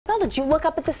Well, did you look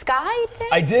up at the sky today?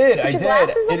 I did. Did you put your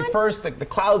glasses on? At first, the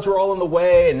clouds were all in the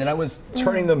way, and then I was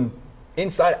turning them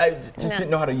inside. I just didn't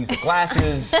know how to use the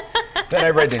glasses. Then I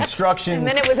read the instructions. And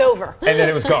then it was over. And then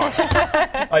it was gone.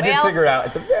 I did figure it out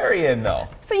at the very end, though.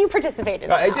 So you participated.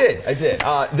 I did.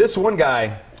 This one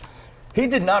guy, he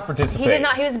did not participate. He did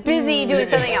not. He was busy doing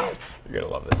something else. You're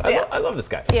gonna love this. I love this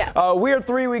guy. Yeah. We are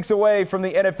 3 weeks away from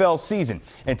the NFL season.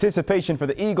 Anticipation for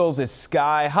the Eagles is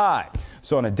sky high.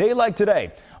 So on a day like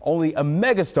today, only a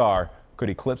megastar could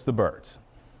eclipse the Birds.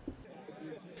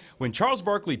 When Charles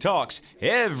Barkley talks,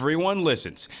 everyone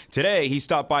listens. Today, he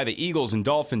stopped by the Eagles and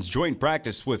Dolphins joint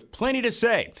practice with plenty to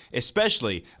say,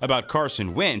 especially about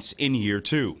Carson Wentz in year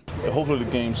 2. Hopefully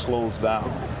the game slows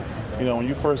down. You know, when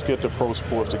you first get to pro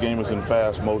sports, the game is in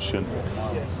fast motion,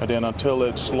 and then until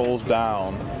it slows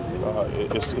down,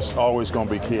 it's always going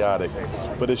to be chaotic.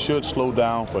 But it should slow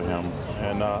down for him,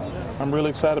 and I'm really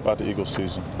excited about the Eagles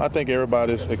season. I think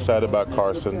everybody's excited about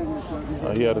Carson.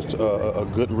 He had a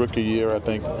good rookie year. I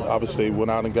think obviously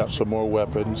went out and got some more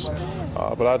weapons.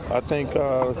 But I think,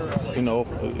 you know,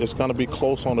 it's going to be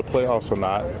close on the playoffs or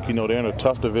not. You know, they're in a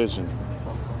tough division.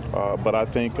 But I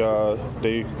think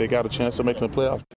they got a chance to make the playoffs.